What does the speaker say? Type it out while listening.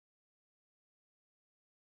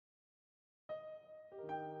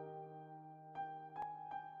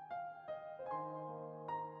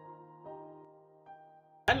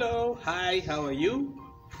Hello, hi, how are you?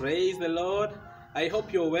 Praise the Lord. I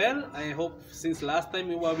hope you're well. I hope since last time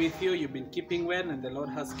we were with you, you've been keeping well and the Lord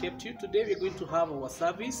has kept you. Today we're going to have our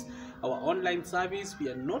service, our online service. We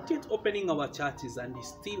are not yet opening our churches and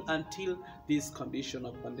it's still until this condition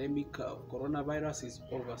of pandemic of coronavirus is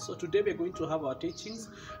over. So today we're going to have our teachings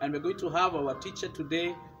and we're going to have our teacher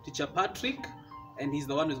today, Teacher Patrick, and he's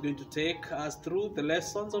the one who's going to take us through the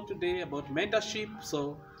lessons of today about mentorship.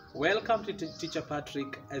 So welcome to Teacher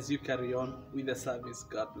Patrick as you carry on with the service.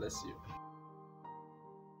 God bless you.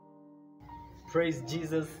 Praise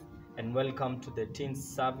Jesus and welcome to the teens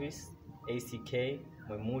service, ACK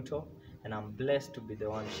Mwimuto, and I'm blessed to be the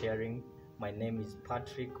one sharing. My name is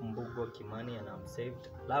Patrick Mbugo Kimani and I'm saved.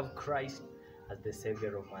 Love Christ as the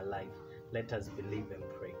Savior of my life. Let us believe and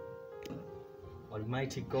pray.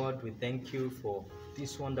 Almighty God, we thank you for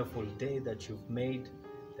this wonderful day that you've made,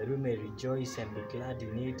 that we may rejoice and be glad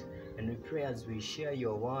in it. And we pray as we share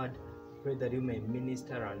your word, pray that you may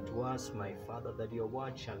minister unto us, my Father, that your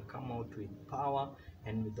word shall come out with power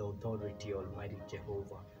and with authority, Almighty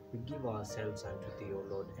Jehovah. We give ourselves unto thee, O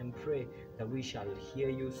Lord, and pray that we shall hear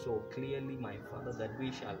you so clearly, my Father, that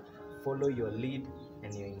we shall follow your lead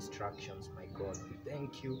and your instructions, my God. We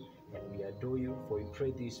thank you and we adore you, for we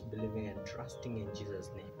pray this believing and trusting in Jesus'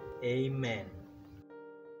 name. Amen.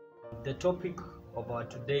 The topic of our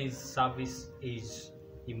today's service is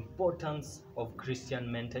importance of Christian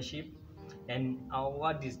mentorship, and our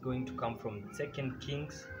word is going to come from 2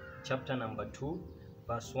 Kings chapter number 2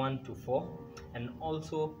 verse 1 to 4, and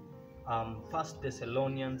also 1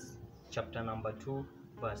 Thessalonians chapter number 2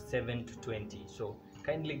 verse 7 to 20. So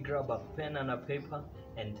kindly grab a pen and a paper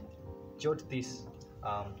and jot these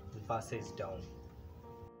verses down.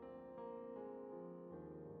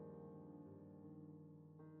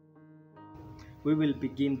 We will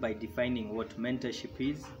begin by defining what mentorship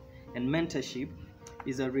is. And mentorship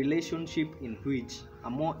is a relationship in which a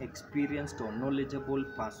more experienced or knowledgeable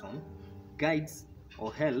person guides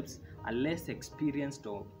or helps a less experienced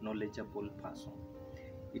or knowledgeable person.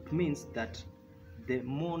 It means that the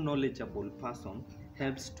more knowledgeable person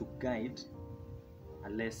helps to guide a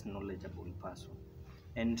less knowledgeable person.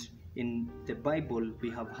 And in the Bible, we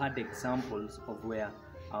have had examples of where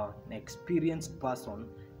an experienced person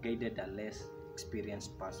guided a less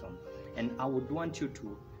experienced person. And I would want you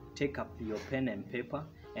to take up your pen and paper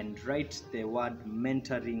and write the word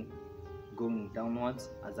mentoring going downwards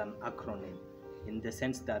as an acronym, in the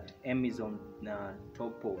sense that M is on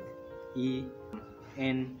top of E,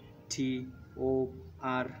 N, T, O,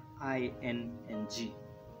 R, I, N, and G.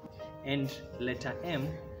 And letter M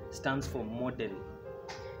stands for model.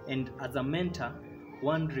 And as a mentor,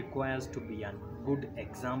 one requires to be a good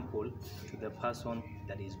example to the person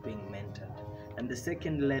that is being mentored. And the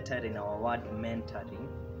second letter in our word mentoring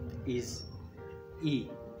is E,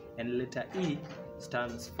 and letter E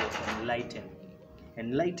stands for enlighten.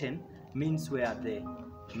 Enlighten means where the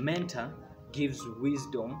mentor gives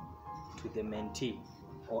wisdom to the mentee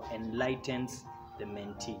or enlightens the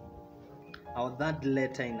mentee. Our third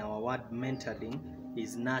letter in our word mentoring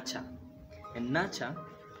is nurture, and nurture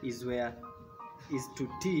is to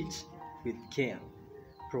teach with care,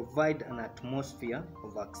 provide an atmosphere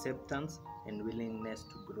of acceptance and willingness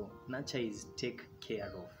to grow. Nurture is take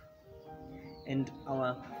care of. And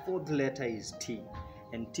our fourth letter is T,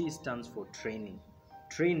 and T stands for training.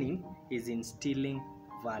 Training is instilling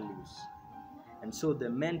values, and so the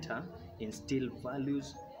mentor instills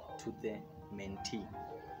values to the mentee.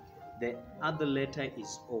 The other letter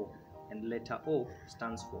is O, and letter O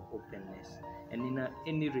stands for openness. And in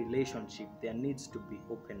any relationship, there needs to be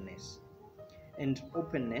openness. And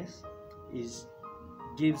openness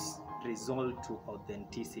gives result to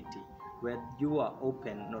authenticity, where you are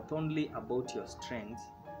open not only about your strengths,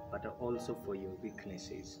 but also for your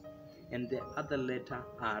weaknesses. And the other letter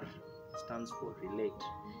R stands for relate.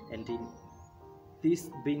 And in this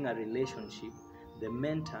being a relationship, the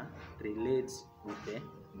mentor relates with the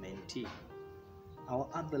mentee. Our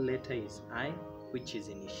other letter is I, which is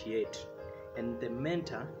initiate, and the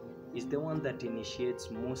mentor is the one that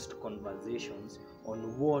initiates most conversations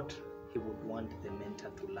on what he would want the mentor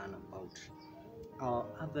to learn about. Our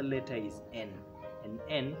other letter is N, and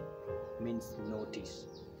N means notice,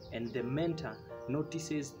 and the mentor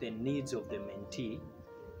notices the needs of the mentee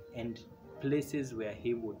and places where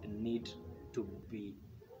he would need to be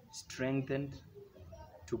strengthened,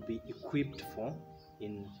 to be equipped for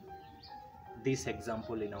in this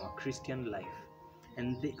example in our Christian life.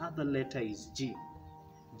 And the other letter is G.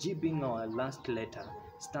 G, being our last letter,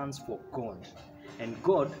 stands for God, and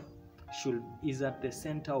God is at the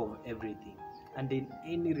center of everything. And in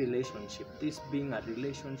any relationship, this being a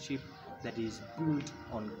relationship that is built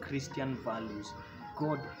on Christian values,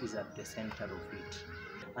 God is at the center of it.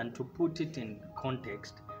 And to put it in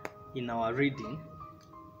context, in our reading,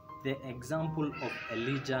 the example of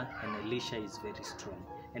Elijah and Elisha is very strong.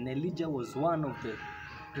 And Elijah was one of the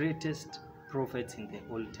greatest prophets in the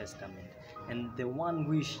Old Testament. And the one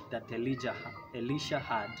wish that Elisha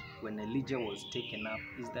had when Elijah was taken up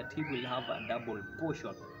is that he will have a double portion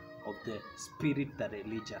of the spirit that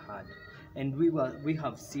Elijah had. And we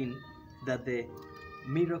have seen that the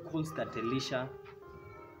miracles that Elisha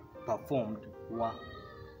performed were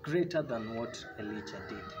greater than what Elijah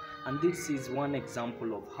did. And this is one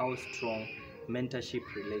example of how strong mentorship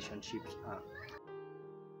relationships are.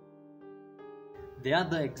 The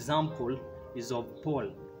other example is of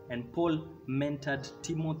Paul, and Paul mentored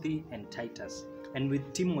Timothy and Titus. And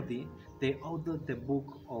with Timothy, they authored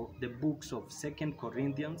the books of 2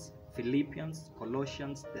 Corinthians, Philippians,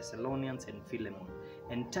 Colossians, Thessalonians, and Philemon.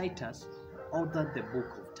 And Titus authored the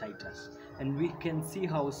book of Titus. And we can see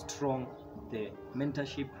how strong the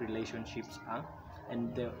mentorship relationships are.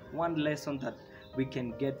 And the one lesson that we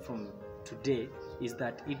can get from today is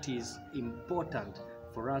that it is important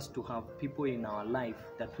for us to have people in our life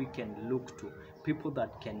that we can look to, people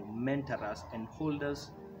that can mentor us and hold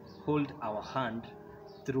our hand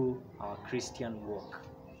through our Christian walk.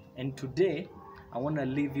 And today, I want to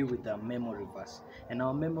leave you with a memory verse. And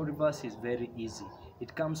our memory verse is very easy.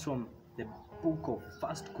 It comes from the book of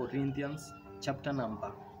 1 Corinthians, chapter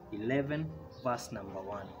number 11, verse number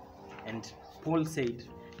 1. And Paul said,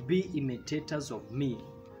 "Be imitators of me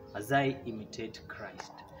as I imitate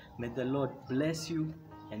Christ." May the Lord bless you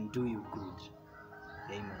and do you good.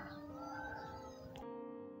 Amen.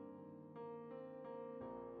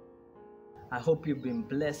 I hope you've been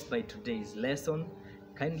blessed by today's lesson.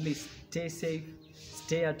 Kindly stay safe,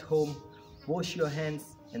 stay at home, wash your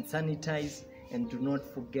hands and sanitize, and do not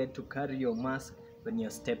forget to carry your mask when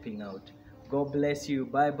you're stepping out. God bless you.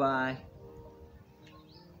 Bye-bye.